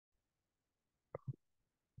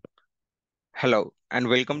Hello and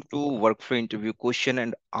welcome to Workflow Interview Question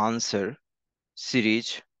and Answer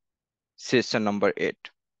series, session number 8.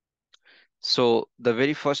 So the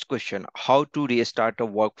very first question, how to restart a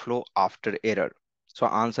workflow after error? So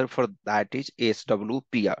answer for that is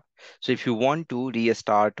SWPR. So if you want to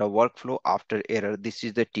restart a workflow after error, this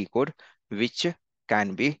is the T-code which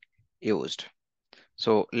can be used.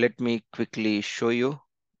 So let me quickly show you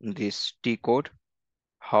this T-code,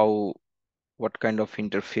 how what kind of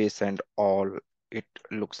interface and all it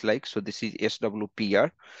looks like. So this is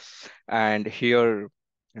SWPR, and here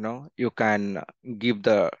you can give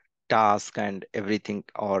the task and everything,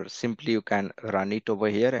 or simply you can run it over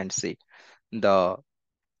here and see the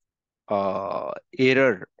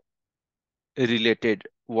error related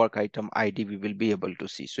work item ID we will be able to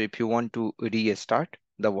see. So if you want to restart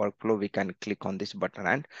the workflow, we can click on this button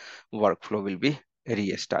and workflow will be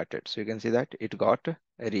restarted. So you can see that it got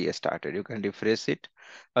restarted. You can refresh it.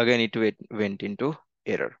 Again, it went into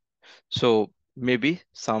error. So maybe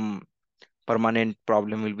some permanent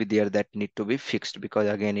problem will be there that need to be fixed, because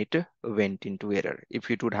again it went into error.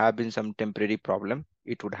 If it would have been some temporary problem,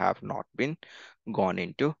 it would have not been gone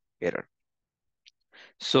into error.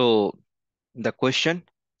 So the question,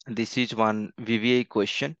 this is one VVA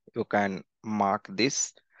question. You can mark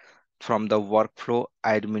this from the workflow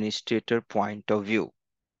administrator point of view.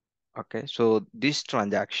 Okay, so this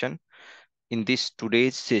transaction in this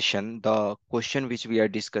today's session, the question which we are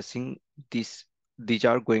discussing, these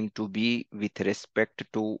are going to be with respect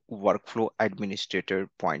to workflow administrator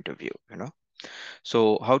point of view.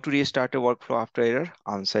 So how to restart a workflow after error?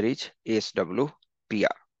 Answer is SWPR.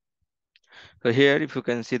 So here, if you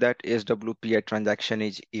can see that SWPI transaction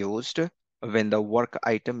is used when the work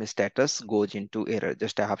item status goes into error.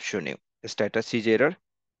 Just I have shown you. The status is error.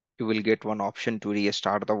 You will get one option to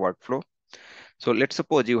restart the workflow. So let's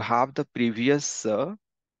suppose you have the previous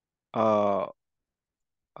uh,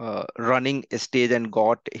 running stage and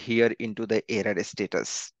got here into the error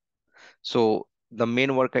status. So the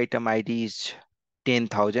main work item ID is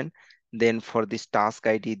 10,000. Then for this task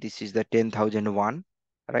ID, this is the 10,001,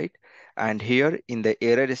 right? And here in the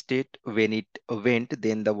error state, when it went,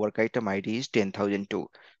 then the work item ID is 10,002.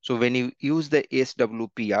 So when you use the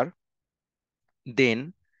SWPR,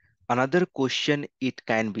 then another question it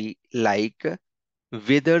can be like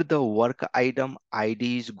whether the work item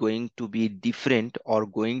ID is going to be different or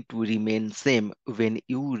going to remain same when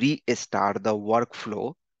you restart the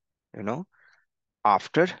workflow, you know,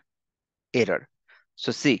 after error.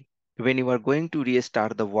 So see, when you are going to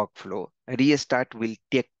restart the workflow, restart will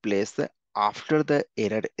take place after the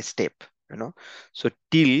error step, So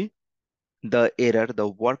till the error, the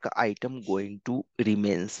work item going to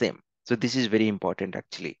remain same. So this is very important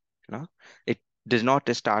actually, It does not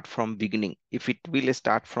start from beginning. If it will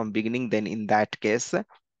start from beginning, then in that case,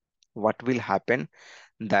 what will happen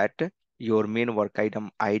that your main work item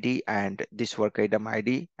ID and this work item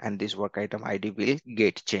ID and this work item ID will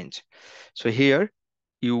get changed. So here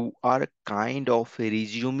you are kind of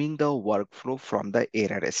resuming the workflow from the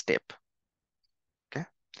error step. Okay,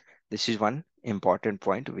 this is one important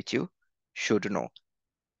point which you should know.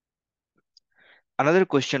 Another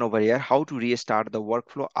question over here, how to restart the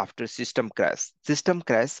workflow after system crash. System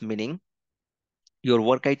crash meaning your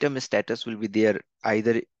work item status will be there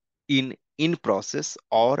either in process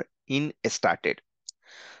or in started.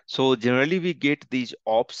 So generally we get these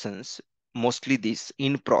options, mostly this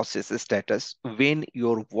in process status, when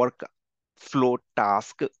your work flow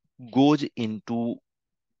task goes into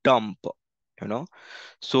dump, you know.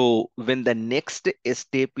 So when the next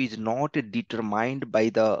step is not determined by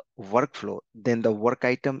the workflow, then the work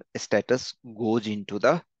item status goes into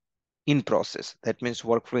the in process. That means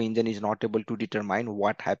workflow engine is not able to determine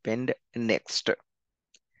what happened next.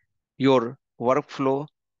 Your workflow,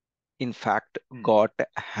 in fact, got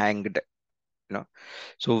hanged.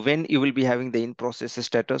 So when you will be having the in process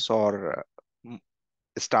status or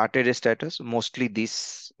started status, mostly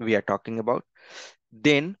this we are talking about,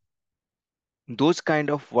 then those kind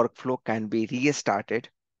of workflow can be restarted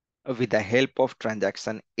with the help of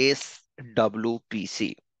transaction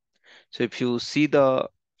SWPC. So if you see the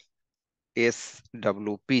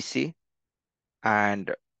SWPC,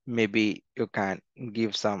 and maybe you can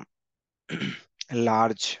give some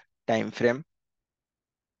large time frame,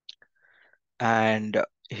 and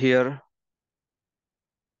here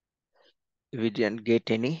we didn't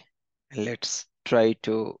get any. Let's try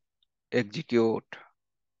to execute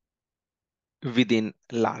within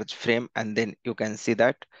large frame, and then you can see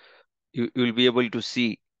that you will be able to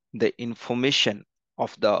see the information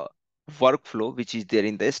of the workflow which is there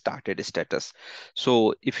in the started status.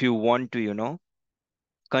 So if you want to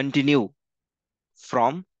continue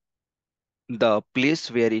from the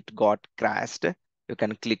place where it got crashed, you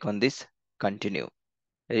can click on this continue.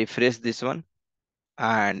 Refresh this one,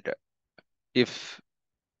 and if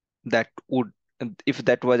that would if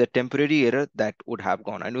that was a temporary error, that would have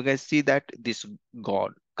gone, and you can see that this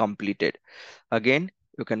got completed. Again,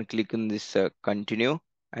 you can click on this continue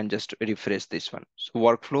and just refresh this one. So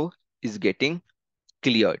workflow is getting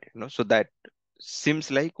cleared, so that seems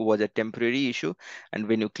like was a temporary issue, and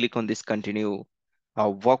when you click on this continue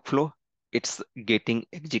workflow, it's getting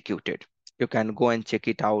executed. You can go and check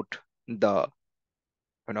it out, the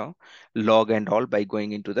you know log and all, by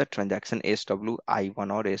going into the transaction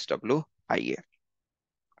SWI1 or SWIA.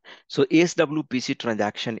 So SWPC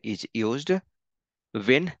transaction is used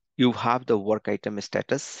when you have the work item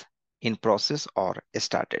status in process or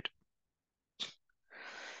started.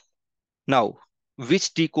 Now,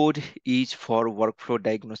 which T code is for workflow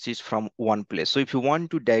diagnosis from one place? So if you want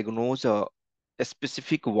to diagnose a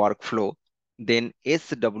specific workflow, then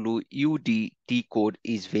SWUD T code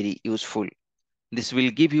is very useful. This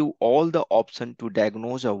will give you all the option to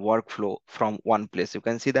diagnose a workflow from one place. You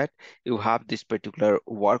can see that you have this particular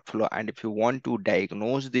workflow, and if you want to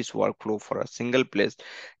diagnose this workflow for a single place,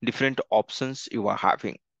 different options you are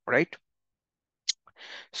having, right?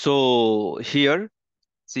 So here,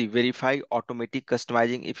 see, verify automatic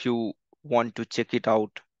customizing. If you want to check it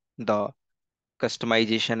out, the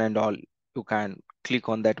customization and all, you can click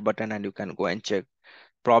on that button and you can go and check.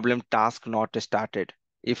 Problem task not started.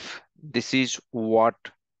 If this is what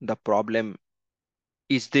the problem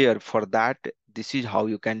is there, for that, this is how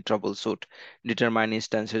you can troubleshoot. Determine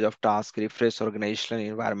instances of task, refresh organizational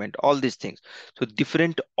environment, all these things. So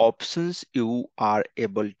different options you are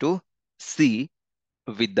able to see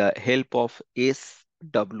with the help of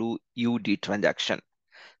SWUD transaction.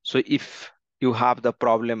 So if you have the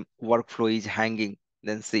problem workflow is hanging,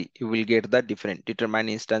 then see, you will get the different determine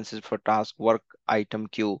instances for task, work item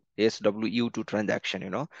queue, SWU2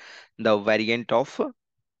 transaction, the variant of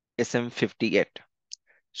SM58.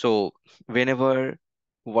 So whenever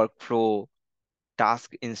workflow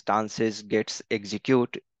task instances gets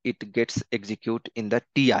execute, it gets execute in the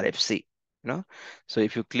TRFC. So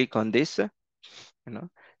if you click on this,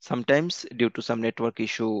 sometimes due to some network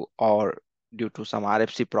issue or due to some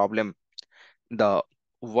RFC problem, the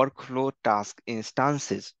workflow task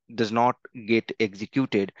instances does not get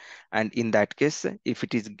executed, and in that case, if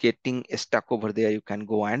it is getting stuck over there, you can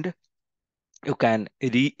go and you can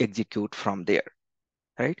re-execute from there,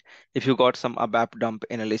 right? If you got some ABAP dump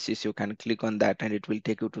analysis, you can click on that and it will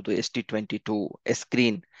take you to the ST22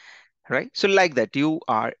 screen, right? So like that, you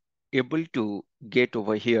are able to get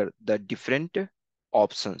over here the different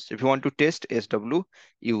options. If you want to test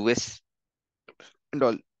SWUS and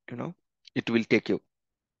all, it will take you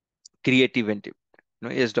creative and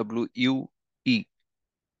SWUE,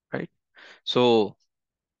 right? So,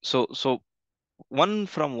 so one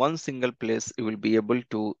single place, you will be able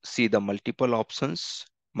to see the multiple options,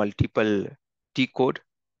 multiple T code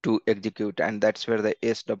to execute, and that's where the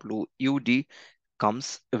SWUD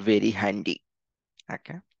comes very handy.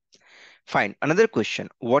 Okay, fine. Another question: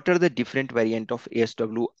 what are the different variant of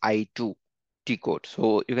SWI2 T code?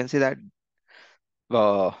 So you can see that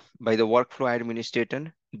by the workflow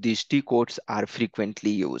administrator, these T codes are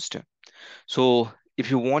frequently used. So if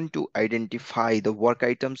you want to identify the work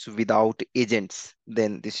items without agents,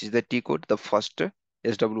 then this is the T code, the first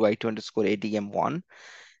SWI2 underscore ADM1.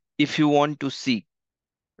 If you want to see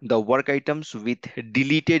the work items with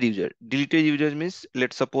deleted user means,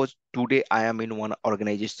 let's suppose today I am in one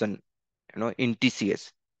organization, in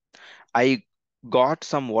TCS. I got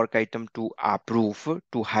some work item to approve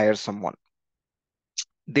to hire someone.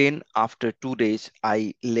 Then after 2 days,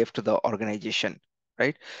 I left the organization,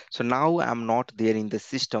 right? So now I'm not there in the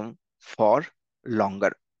system for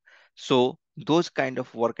longer. So those kind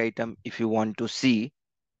of work item, if you want to see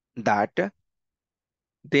that,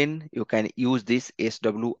 then you can use this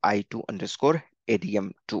SWI2 underscore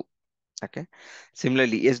ADM2. Okay.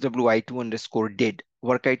 Similarly, SWI2 underscore dead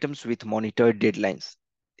work items with monitored deadlines.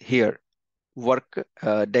 Here, work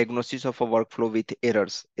diagnosis of a workflow with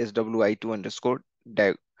errors, SWI2 underscore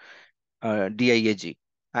DIAG,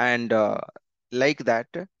 and like that,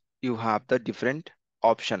 you have the different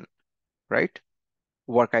option, right?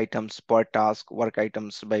 Work items per task, work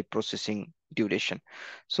items by processing duration.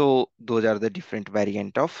 So those are the different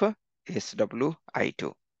variant of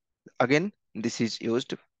SWI2. Again, this is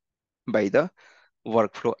used by the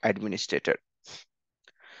workflow administrator.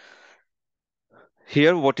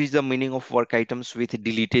 Here, what is the meaning of work items with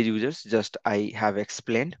deleted users? Just I have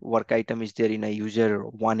explained. Work item is there in a user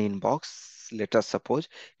one inbox. Let us suppose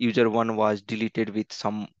user one was deleted with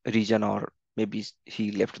some reason or maybe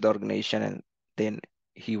he left the organization and then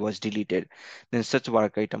he was deleted, then such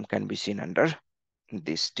work item can be seen under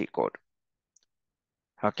this T code.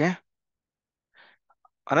 Okay.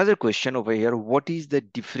 Another question over here, what is the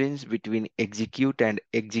difference between execute and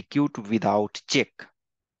execute without check?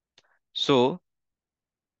 So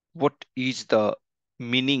what is the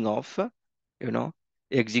meaning of, you know,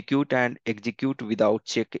 execute and execute without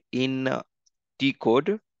check in T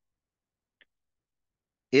code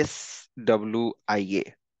SWIA?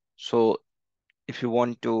 So if you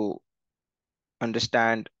want to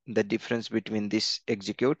understand the difference between this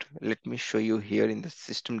execute, let me show you here in the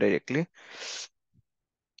system directly.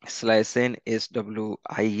 Slice in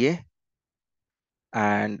SWIA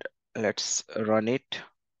and let's run it.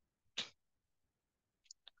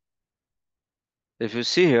 If you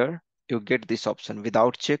see here, you get this option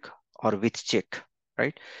without check or with check,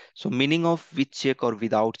 right? So meaning of with check or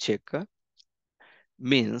without check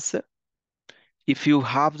means if you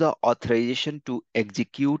have the authorization to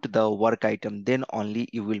execute the work item, then only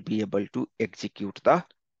you will be able to execute the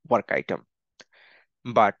work item.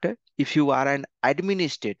 But if you are an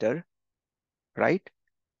administrator, right?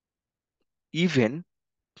 Even,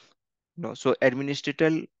 no, so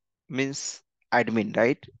administrator means admin,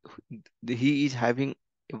 right? He is having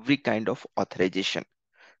every kind of authorization,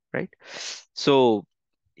 right? So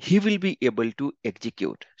he will be able to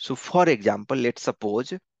execute. So for example, let's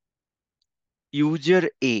suppose user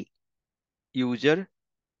A, user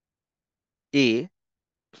A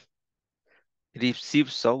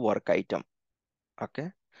receives a work item.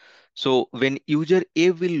 Okay. So when user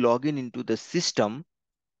A will log in into the system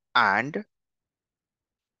and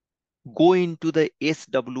go into the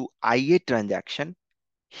SWIA transaction,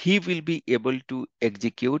 he will be able to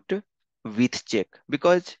execute with check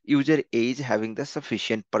because user A is having the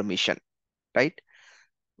sufficient permission, right?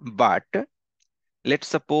 But let's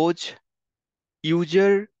suppose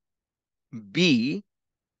user B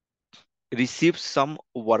receives some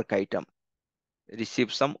work item,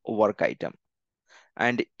 receives some work item,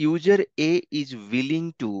 and user A is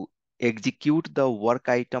willing to execute the work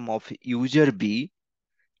item of user B,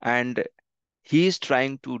 and he is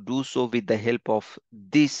trying to do so with the help of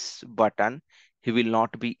this button, he will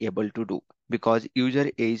not be able to do because user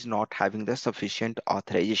A is not having the sufficient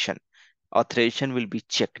authorization. Authorization will be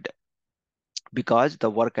checked because the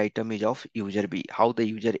work item is of user B. How the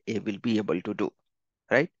user A will be able to do,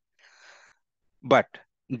 right? But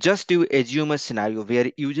just to assume a scenario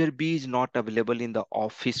where user B is not available in the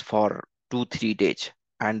office for 2-3 days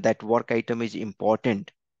and that work item is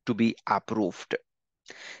important to be approved,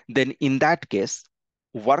 then in that case,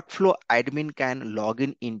 workflow admin can log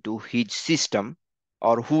in into his system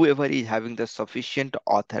or whoever is having the sufficient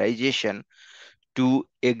authorization to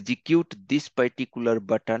execute this particular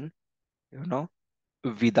button, you know,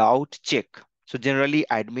 without check. So generally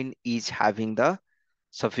admin is having the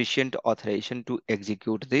sufficient authorization to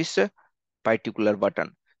execute this particular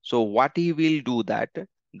button. So what he will do that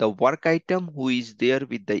the work item who is there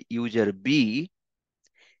with the user B,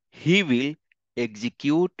 he will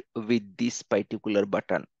execute with this particular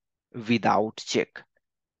button without check,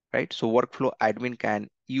 right? So workflow admin can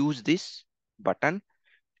use this button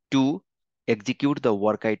to execute the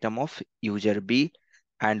work item of user B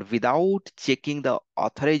and without checking the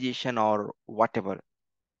authorization or whatever,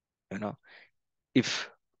 you know, if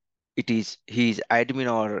it is he is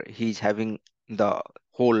admin or he is having the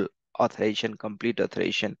whole authorization, complete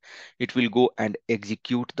authorization, it will go and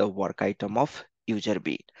execute the work item of user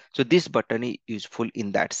B. So this button is useful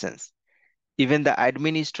in that sense. Even the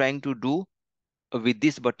admin is trying to do with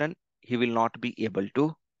this button, he will not be able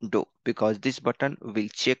to do because this button will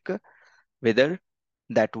check whether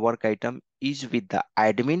that work item is with the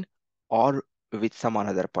admin or with some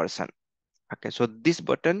another person. Okay, so this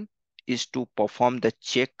button is to perform the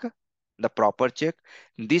check, the proper check.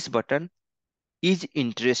 This button is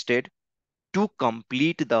interested to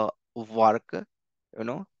complete the work,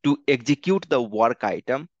 to execute the work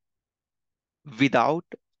item without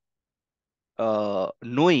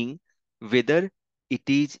knowing whether it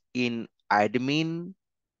is in admin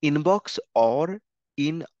inbox or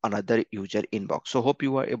in another user inbox. So hope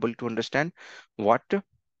you are able to understand what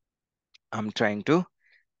I'm trying to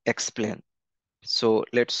explain. So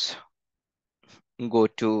let's go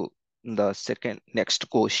to the second next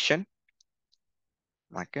question.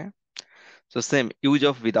 Okay. So same use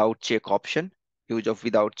of without check option. Use of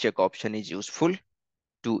without check option is useful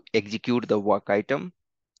to execute the work item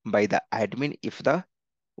by the admin if the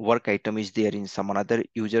work item is there in some another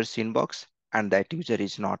user's inbox and that user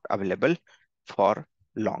is not available for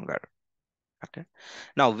longer. Okay.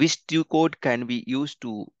 Now, which T-code can be used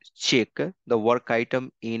to check the work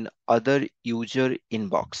item in other user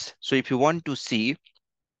inbox? So if you want to see,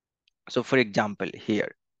 so for example,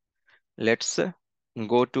 here, let's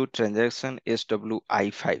go to transaction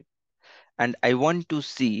SWI5 and I want to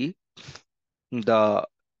see the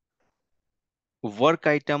work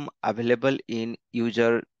item available in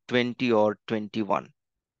user 20 or 21,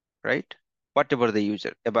 right? Whatever the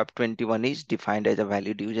user, above 21 is defined as a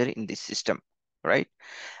valid user in this system, right?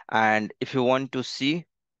 And if you want to see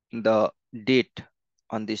the date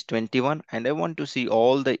on this 21, and I want to see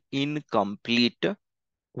all the incomplete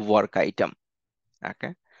work item,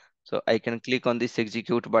 okay? So I can click on this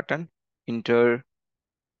execute button, enter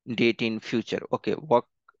date in future. Okay, work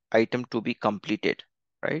item to be completed,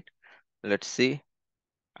 right? Let's see,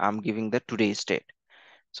 I'm giving the today's date.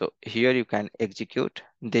 So here you can execute,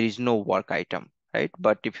 there is no work item, right?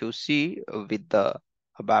 But if you see with the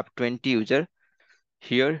above 20 user,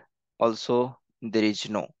 here also there is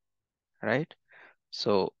no, right?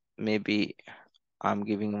 So maybe I'm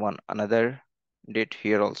giving one another date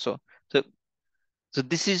here also. So so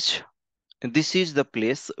this is the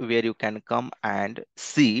place where you can come and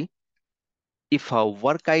see if a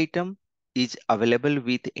work item is available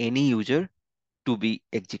with any user to be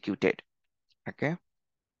executed. Okay.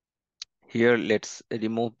 Here let's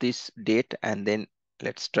remove this date and then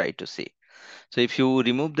let's try to see. So if you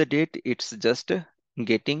remove the date, it's just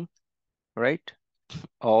getting, right,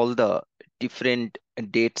 all the different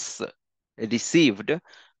dates received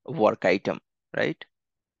work item, right?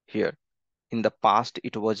 Here in the past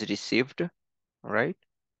it was received, right?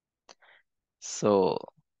 So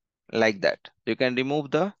like that you can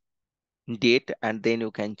remove the date and then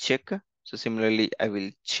you can check. So similarly I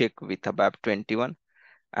will check with above 21,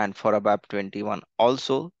 and for above 21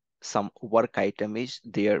 also some work item is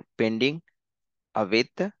there pending with,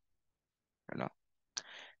 you know.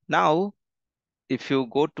 Now if you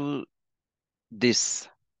go to this,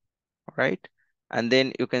 right, and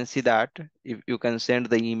then you can see that if you can send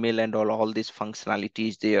the email and all these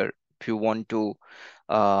functionalities there. If you want to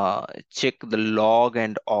check the log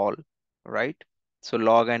and all, right, so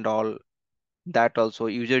log and all, that also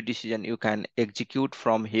user decision you can execute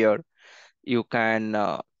from here. You can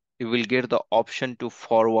you will get the option to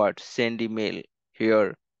forward, send email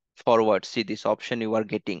here, forward. See this option you are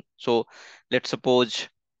getting. So let's suppose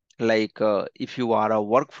like if you are a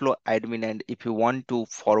workflow admin and if you want to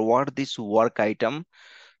forward this work item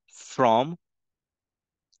from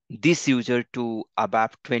this user to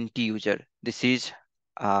above 20 user, this is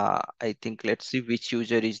I think, let's see which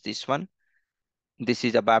user is this one. This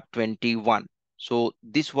is above 21. So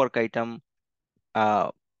this work item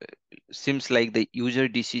uh, seems like the user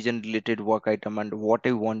decision related work item, and what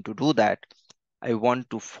I want to do that I want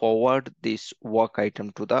to forward this work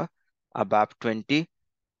item to the above 20,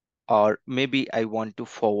 or maybe I want to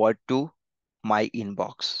forward to my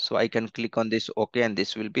inbox. So I can click on this OK, and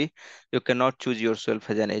this will be, you cannot choose yourself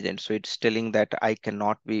as an agent. So it's telling that I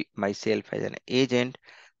cannot be myself as an agent.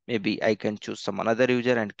 Maybe I can choose some another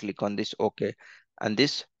user and click on this OK, and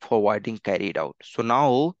this forwarding carried out. So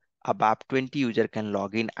now above 20 user can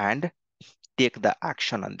log in and take the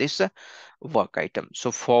action on this work item.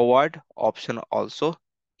 So forward option also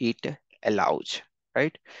it allows,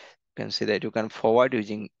 right? You can see that you can forward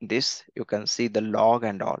using this. You can see the log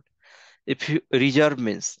and all. If you reserve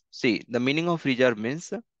means, see the meaning of reserve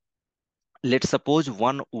means, let's suppose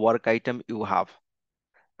one work item you have,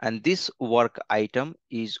 and this work item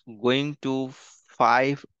is going to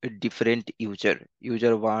five different user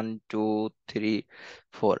one, two, three,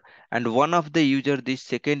 four, and one of the user, this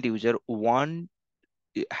second user, one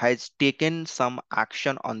has taken some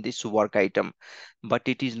action on this work item, but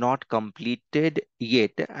it is not completed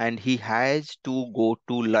yet, and he has to go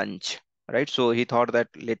to lunch, right? So he thought that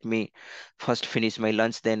let me first finish my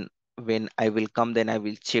lunch, then when I will come, then I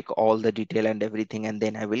will check all the detail and everything, and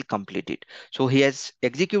then I will complete it. So he has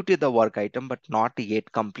executed the work item, but not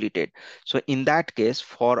yet completed. So in that case,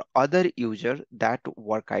 for other user, that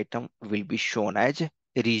work item will be shown as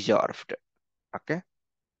reserved. Okay.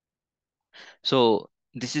 So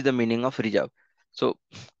this is the meaning of reserve. So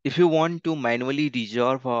if you want to manually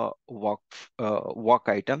reserve a work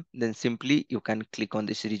item, then simply you can click on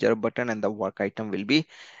this reserve button and the work item will be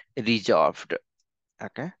reserved.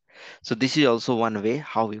 Okay. So this is also one way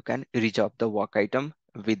how you can reserve the work item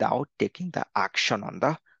without taking the action on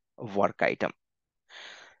the work item.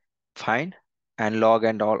 Fine. And log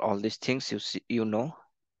and all these things you see, you know,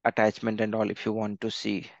 attachment and all, if you want to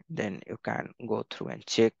see, then you can go through and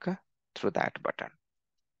check through that button.